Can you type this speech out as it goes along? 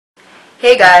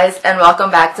Hey guys, and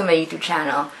welcome back to my YouTube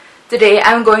channel. Today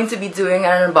I'm going to be doing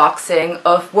an unboxing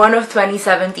of one of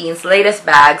 2017's latest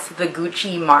bags, the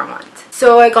Gucci Marmont.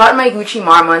 So I got my Gucci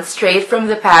Marmont straight from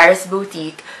the Paris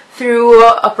boutique through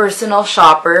a personal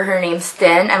shopper. Her name's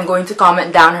Tin. I'm going to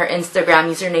comment down her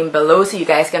Instagram username below so you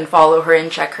guys can follow her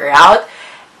and check her out.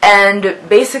 And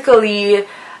basically,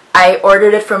 I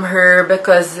ordered it from her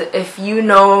because if you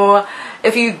go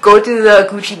to the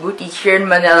Gucci boutique here in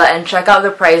Manila and check out the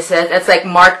prices, it's like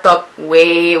marked up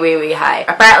way high.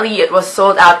 Apparently it was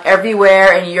sold out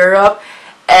everywhere in Europe,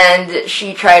 and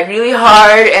she tried really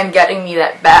hard in getting me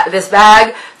this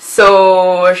bag,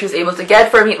 so she was able to get it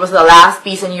for me. It was the last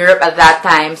piece in Europe at that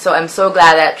time, so I'm so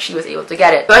glad that she was able to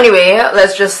get it. So anyway,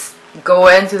 let's just go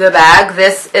into the bag.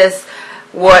 This is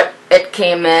what it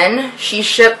came in. She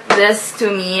shipped this to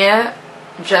me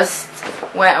just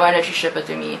when did she ship it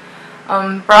to me?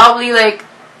 Probably like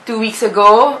 2 weeks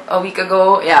ago, a week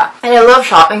ago, yeah. And I love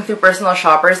shopping through personal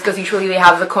shoppers because usually they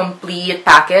have the complete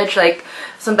package. Like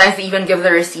sometimes they even give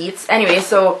the receipts. Anyway,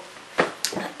 so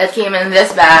it came in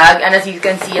this bag, and as you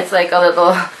can see, it's like a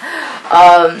little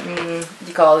what do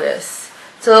you call this?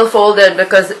 It's a little folded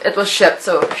because it was shipped,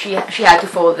 so she had to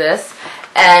fold this.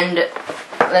 And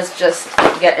let's just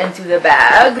get into the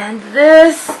bag. And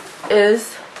this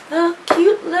is the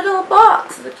cute little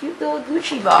box, the cute little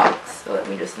Gucci box. So let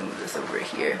me just move this over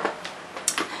here.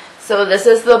 So this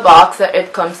is the box that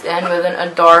it comes in, with an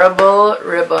adorable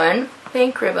ribbon,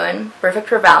 pink ribbon, perfect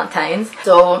for Valentine's.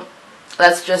 So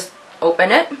let's just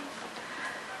open it.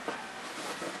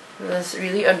 This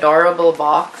really adorable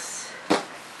box.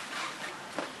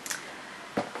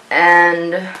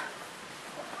 And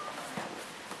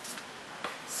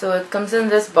so it comes in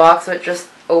this box, so it just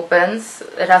opens.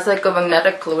 It has like a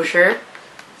magnetic closure,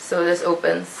 so this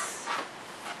opens,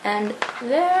 and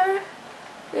there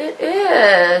it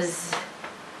is.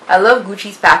 I love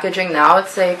Gucci's packaging now.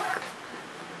 It's like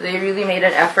they really made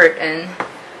an effort in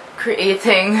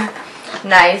creating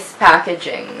nice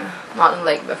packaging, not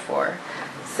unlike before.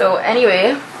 So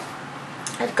anyway,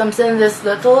 it comes in this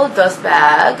little dust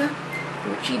bag,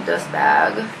 Gucci dust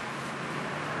bag,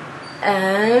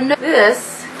 and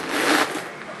this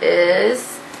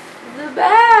is the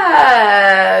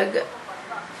bag.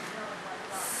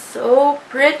 So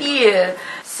pretty.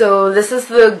 So this is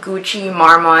the Gucci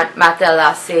Marmont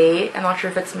Matelassé. I'm not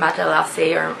sure if it's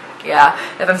Matelassé or, yeah,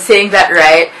 if I'm saying that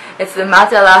right. It's the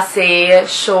Matelassé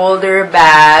shoulder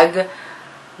bag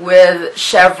with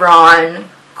chevron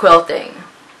quilting.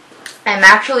 I'm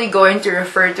actually going to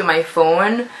refer to my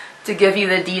phone to give you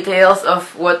the details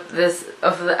of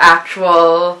the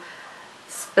actual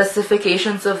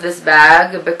specifications of this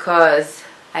bag, because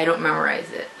I don't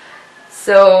memorize it.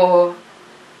 So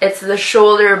it's the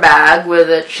shoulder bag with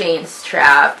a chain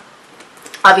strap.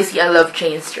 Obviously I love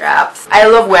chain straps. I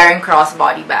love wearing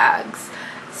crossbody bags,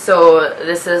 so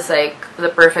this is like the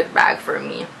perfect bag for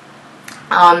me.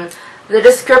 The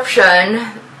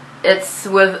description, it's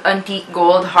with antique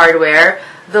gold hardware.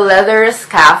 The leather is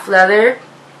calf leather,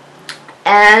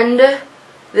 and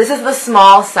this is the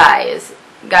small size.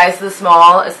 Guys, the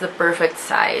small is the perfect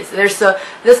size.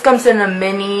 This comes in a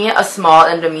mini, a small,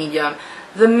 and a medium.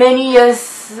 The mini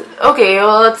is okay,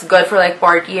 well, it's good for like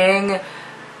partying,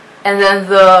 and then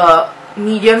the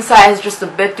medium size is just a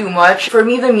bit too much. For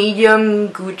me, the medium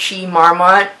Gucci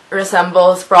Marmont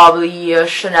resembles probably a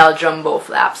Chanel jumbo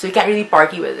flap, so you can't really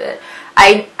party with it.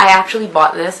 I actually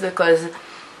bought this because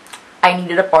I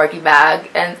needed a party bag,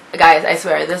 and guys, I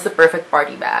swear this is the perfect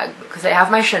party bag because I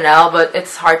have my Chanel, but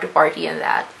it's hard to party in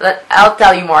that. I'll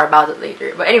tell you more about it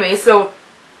later. But anyway, so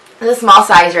the small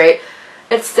size, right?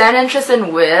 It's 10 inches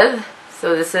in width,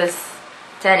 so this is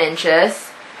 10 inches,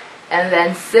 and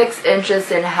then 6 inches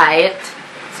in height.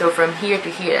 So from here to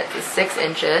here, that's 6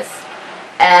 inches,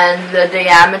 and the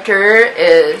diameter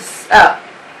is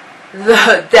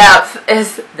the depth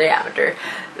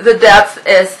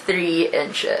is 3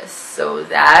 inches. So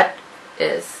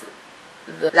that's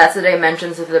the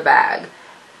dimensions of the bag.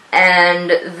 And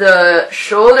the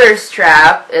shoulder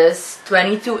strap is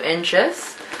 22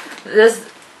 inches.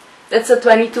 It's a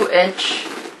 22-inch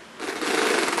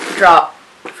drop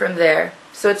from there.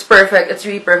 So it's perfect. It's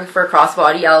really perfect for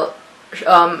crossbody. I'll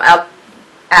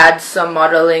add some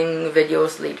modeling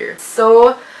videos later.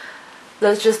 So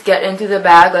let's just get into the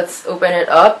bag. Let's open it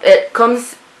up. It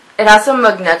has a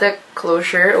magnetic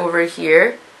closure over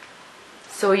here,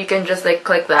 so you can just like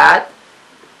click that,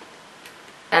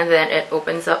 and then it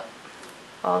opens up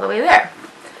all the way there.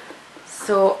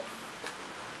 So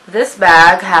this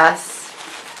bag has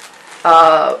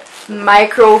a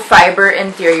microfiber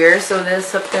interior, so this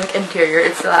is a pink interior.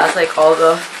 It still has like all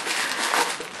the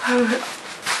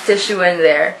tissue in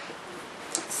there.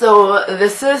 So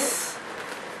this is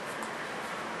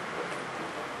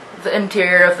the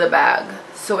interior of the bag.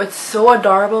 So it's so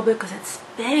adorable because it's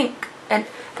pink and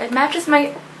it matches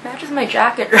my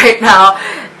jacket right now.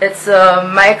 It's a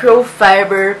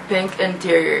microfiber pink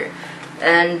interior,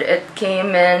 and it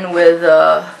came in with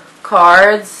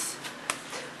cards,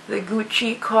 the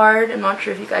Gucci card. I'm not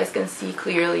sure if you guys can see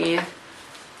clearly,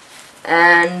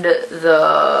 and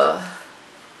the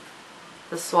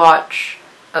swatch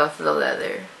of the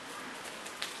leather.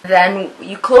 Then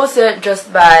you close it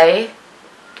just by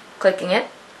clicking it,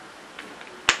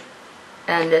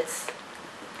 and it's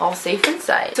all safe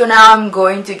inside. So now I'm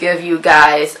going to give you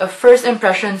guys a first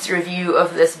impressions review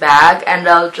of this bag, and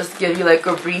I'll just give you like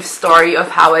a brief story of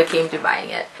how I came to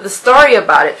buying it. The story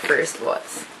about it first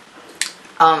was,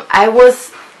 I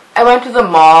went to the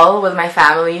mall with my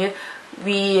family.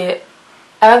 I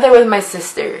went there with my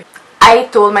sister. I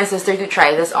told my sister to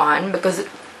try this on because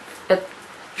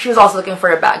she was also looking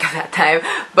for a bag at that time,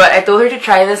 but I told her to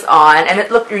try this on and it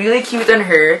looked really cute on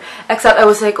her, except I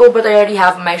was like, oh, but I already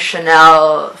have my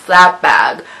Chanel flap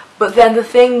bag. But then the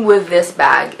thing with this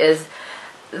bag is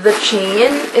the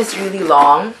chain is really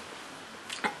long.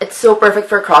 It's so perfect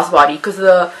for crossbody because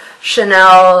the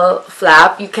Chanel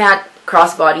flap, you can't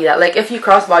crossbody that. Like if you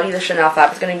crossbody the Chanel flap,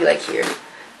 it's gonna be like here.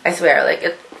 I swear, like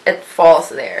it falls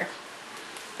there.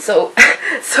 So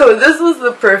this was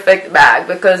the perfect bag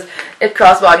because it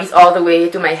crossbodies all the way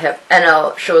to my hip, and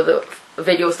I'll show the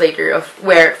videos later of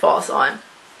where it falls on.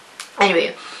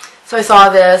 Anyway, so I saw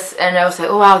this and I was like,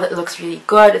 oh wow, that looks really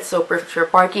good. It's so perfect for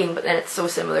partying, but then it's so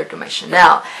similar to my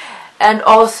Chanel. And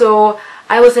also,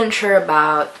 I wasn't sure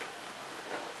about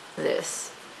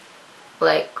this.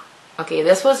 Like, okay,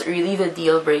 this was really the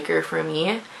deal breaker for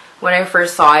me. When I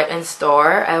first saw it in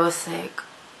store, I was like,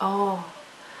 oh,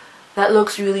 that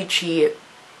looks really cheap.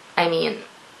 I mean,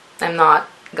 I'm not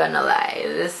gonna lie.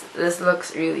 This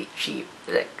looks really cheap.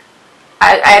 Like,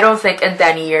 I don't think in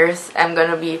 10 years I'm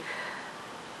gonna be,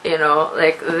 you know,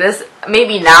 like this.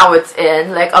 Maybe now it's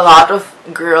in. Like a lot of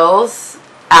girls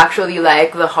actually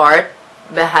like the heart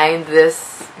behind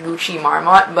this Gucci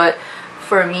Marmont, but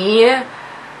for me,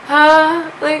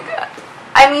 like,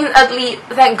 I mean, at least,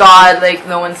 thank God, like,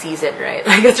 no one sees it, right?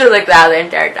 Like, it's just like that the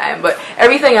entire time. But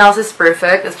everything else is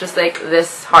perfect. It's just like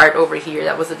this heart over here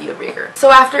that was a deal breaker. So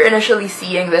after initially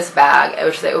seeing this bag, I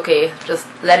was just like, okay, just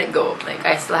let it go. Like,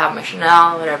 I still have my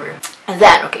Chanel, whatever. And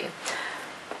then, okay,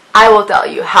 I will tell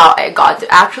you how I got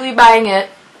to actually buying it.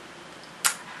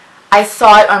 I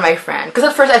saw it on my friend. Because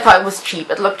at first I thought it was cheap.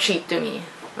 It looked cheap to me.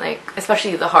 Like,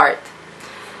 especially the heart.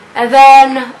 And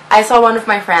then I saw one of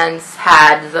my friends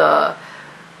had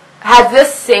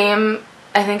this same,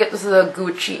 I think it was a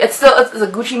Gucci, it's a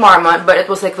Gucci Marmont, but it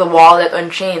was like the wallet on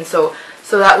chain, so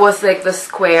that was like the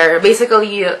square,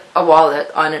 basically a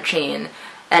wallet on a chain,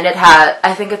 and it had,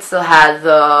 I think it still had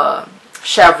the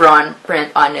chevron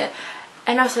print on it,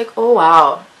 and I was like, oh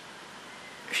wow,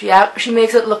 she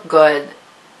makes it look good.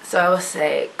 So I was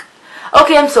like,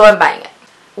 okay, I'm buying it.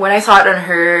 When I saw it on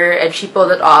her and she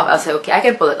pulled it off, I was like, okay, I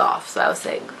can pull it off. So I was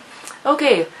like,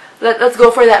 okay, let's go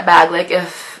for that bag. Like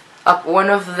if one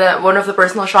of the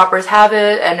personal shoppers have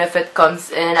it, and if it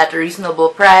comes in at a reasonable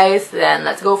price, then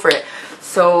let's go for it.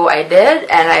 So I did,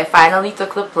 and I finally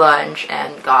took the plunge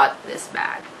and got this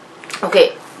bag.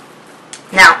 Okay,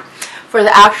 now for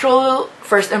the actual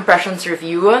first impressions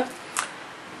review,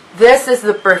 this is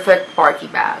the perfect party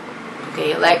bag.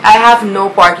 Okay, like I have no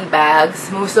party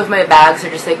bags. Most of my bags are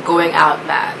just like going out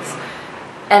bags,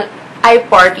 and I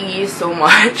party so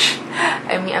much.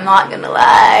 I mean, I'm not gonna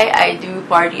lie, I do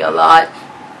party a lot,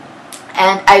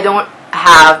 and I don't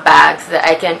have bags that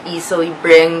I can easily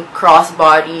bring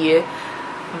crossbody.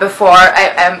 Before,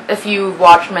 if you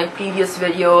watched my previous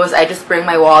videos, I just bring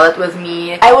my wallet with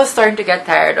me. I was starting to get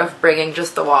tired of bringing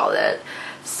just the wallet,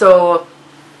 so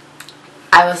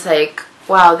I was like,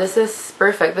 wow, this is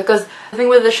perfect. Because the thing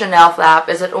with the Chanel flap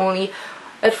is it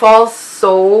falls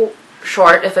so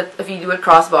short if you do it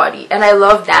crossbody, and I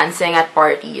love dancing at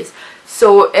parties,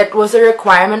 so it was a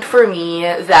requirement for me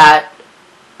that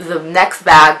the next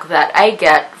bag that I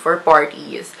get for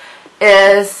parties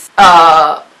is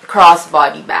a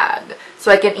crossbody bag,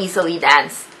 so I can easily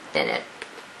dance in it.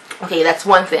 Okay, that's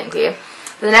one thing. Okay,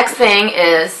 the next thing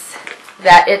is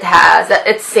that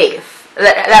it's safe.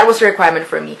 That was a requirement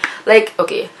for me. Like,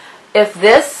 okay, if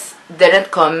this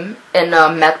didn't come in a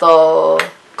metal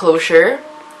closure,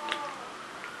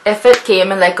 if it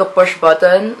came in like a push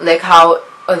button, like how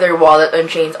other wallet on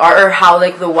chains are, or how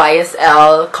like the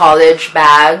YSL college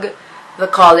bag, the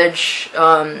college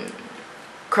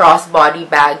crossbody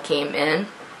bag came in,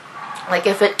 Like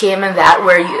if it came in that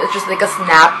where it's just like a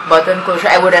snap button closure,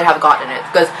 I wouldn't have gotten it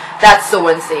because that's so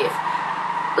unsafe.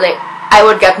 Like I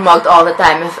would get mugged all the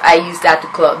time if I used that to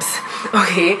clubs.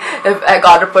 Okay, if I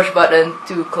got a push button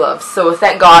to clubs. So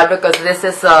thank God, because this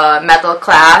is a metal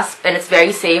clasp and it's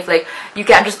very safe. Like you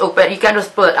can't just open, you can't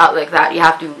just pull it out like that. You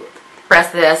have to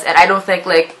press this, and I don't think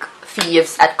like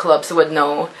thieves at clubs would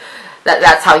know that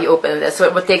that's how you open this. So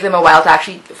it would take them a while to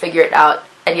actually figure it out.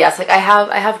 And yes, like I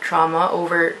have trauma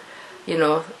over, you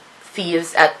know,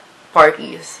 thieves at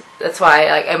parties. That's why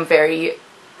like I'm very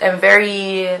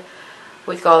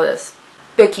what do you call this,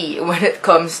 picky when it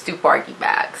comes to party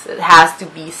bags. It has to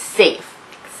be safe,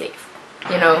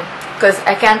 you know, because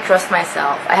I can't trust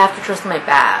myself. I have to trust my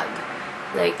bag.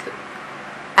 Like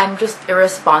I'm just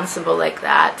irresponsible like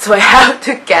that, so I have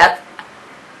to get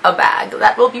a bag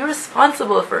that will be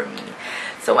responsible for me.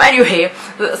 So anyway,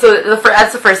 so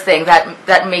that's the first thing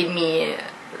that made me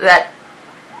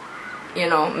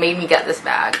made me get this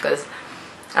bag, because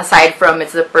aside from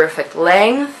it's the perfect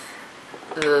length,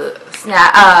 the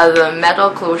metal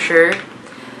closure,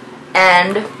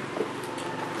 and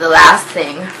the last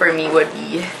thing for me would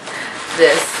be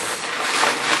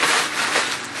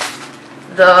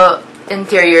the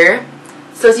interior.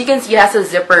 So as you can see, it has a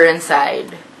zipper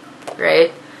inside,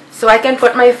 right? So I can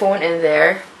put my phone in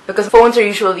there, because phones are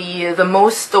usually the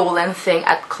most stolen thing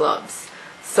at clubs.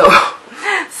 So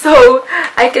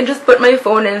I can just put my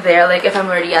phone in there, like if I'm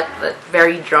already at the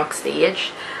very drunk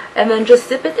stage, and then just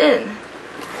zip it in.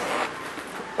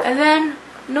 And then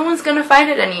no one's gonna find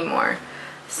it anymore.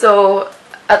 So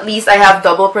at least I have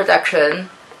double protection.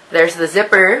 There's the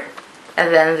zipper,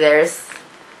 and then there's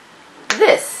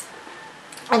this.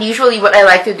 And usually what I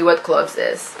like to do at clubs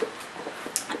is,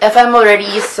 if I'm already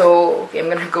okay, I'm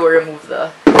gonna go remove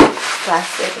the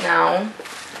plastic now.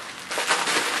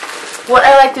 What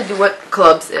I like to do at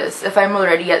clubs is, if I'm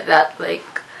already at that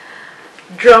like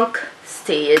drunk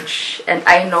stage and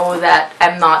I know that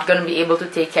I'm not gonna be able to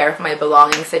take care of my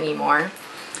belongings anymore,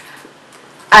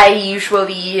 I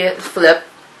usually flip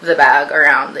the bag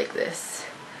around like this.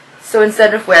 So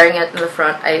instead of wearing it in the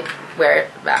front, I wear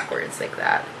it backwards like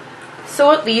that.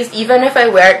 So at least, even if I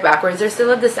wear it backwards, there's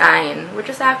still a design, which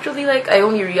is actually like, I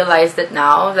only realized it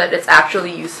now, that it's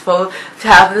actually useful to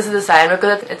have this design,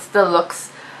 because it still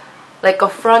looks like a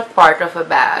front part of a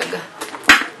bag,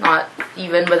 not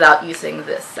even without using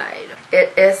this side.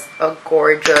 It is a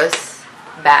gorgeous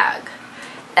bag,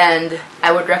 and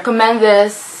I would recommend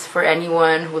this for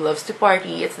anyone who loves to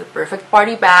party. It's the perfect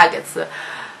party bag. It's a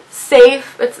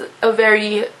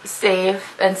very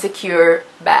safe and secure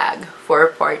bag for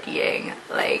partying.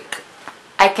 Like,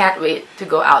 I can't wait to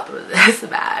go out with this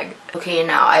bag. Okay,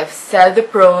 now I've said the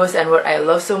pros and what I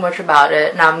love so much about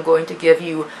it. Now I'm going to give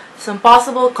you some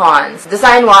possible cons.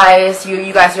 Design wise,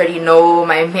 you guys already know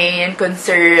my main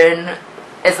concern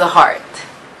is the heart,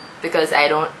 because I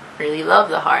don't really love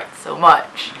the heart so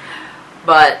much.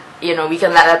 But, you know, we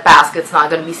can let that pass because it's not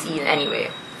going to be seen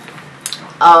anyway.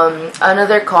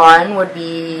 Another con would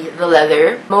be the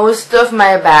leather. Most of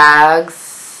my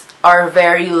bags are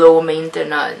very low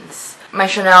maintenance. My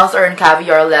Chanel's are in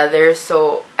caviar leather,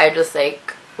 so I just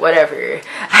like, whatever.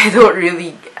 I don't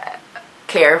really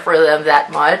care for them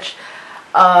that much.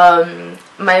 My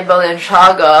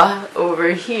Balenciaga over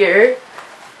here,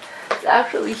 it's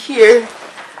actually here.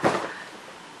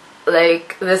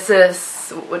 Like, this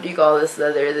is, what do you call this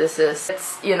leather?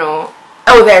 It's, you know,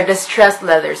 oh, they're distressed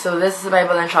leather. So this is my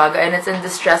Balenciaga, and it's in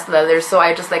distressed leather, so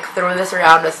I just like throw this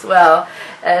around as well.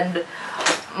 And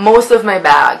most of my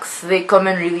bags, they come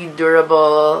in really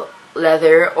durable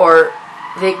leather, or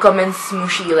they come in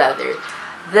smooshy leather.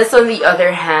 This, on the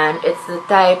other hand, it's the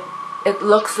type, it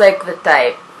looks like the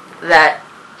type that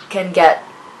can get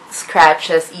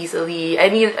scratches easily. I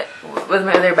mean, with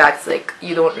my other bags, like,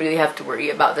 you don't really have to worry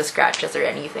about the scratches or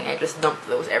anything. I just dump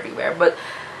those everywhere. But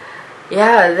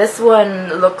yeah, this one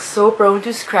looks so prone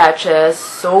to scratches,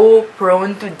 so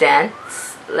prone to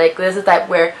dents. Like, this is the type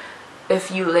where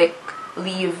if you like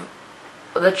leave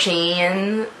the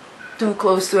chain too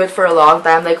close to it for a long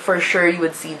time, like, for sure you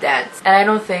would see dents. And I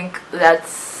don't think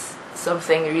that's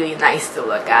something really nice to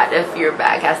look at if your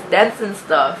bag has dents and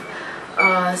stuff.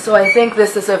 So I think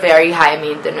this is a very high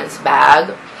maintenance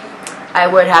bag. I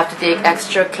would have to take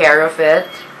extra care of it.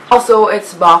 Also,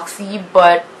 it's boxy,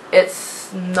 but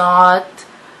it's not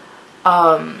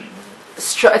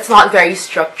it's not very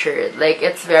structured. Like,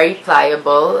 it's very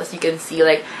pliable, as you can see.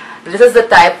 Like, this is the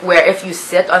type where if you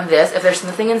sit on this, if there's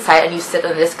nothing inside and you sit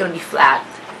on this, it's gonna be flat.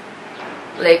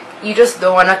 Like, you just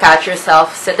don't want to catch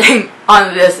yourself sitting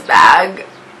on this bag,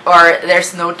 or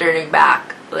there's no turning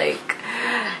back. Like,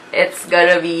 it's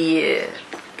gonna be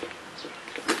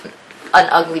an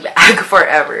ugly bag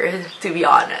forever, to be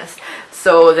honest.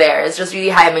 So there, it's just really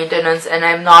high maintenance, and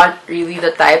I'm not really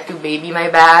the type to baby my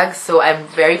bags, so I'm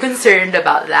very concerned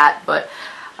about that. But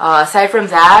aside from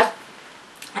that,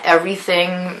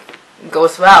 everything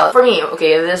goes well. For me,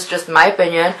 okay, this is just my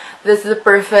opinion, this is the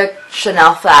perfect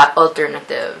Chanel flap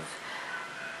alternative.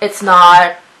 It's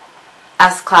not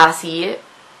as classy,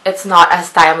 it's not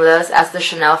as timeless as the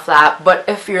Chanel flap, but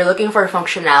if you're looking for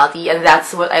functionality, and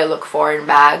that's what I look for in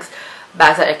bags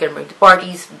that I can bring to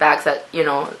parties, bags that, you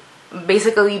know,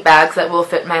 basically bags that will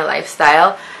fit my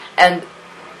lifestyle, and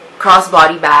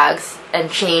crossbody bags and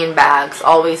chain bags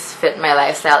always fit my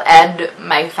lifestyle and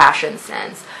my fashion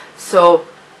sense. So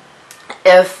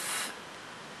if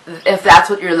that's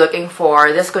what you're looking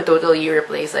for, this could totally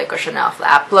replace like a Chanel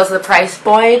flap. Plus the price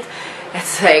point,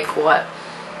 it's like what,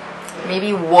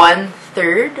 maybe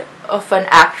 1/3 of an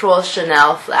actual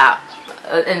Chanel flap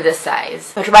in this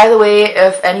size. Which, by the way,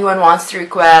 if anyone wants to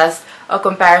request a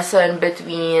comparison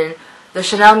between the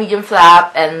Chanel medium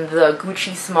flap and the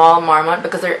Gucci small Marmont,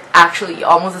 because they're actually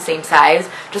almost the same size,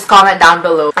 just comment down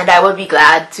below and I would be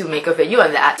glad to make a video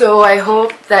on that. So I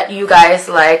hope that you guys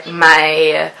like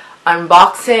my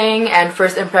unboxing and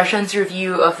first impressions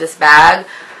review of this bag.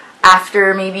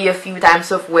 After maybe a few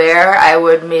times of wear, I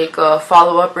would make a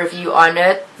follow-up review on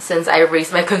it, since I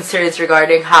raised my concerns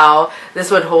regarding how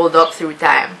this would hold up through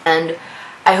time. And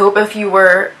I hope if you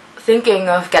were thinking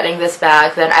of getting this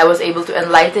bag, then I was able to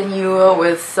enlighten you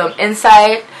with some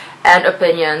insight and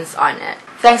opinions on it.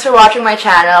 Thanks for watching my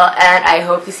channel, and I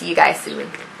hope to see you guys soon.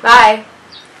 Bye!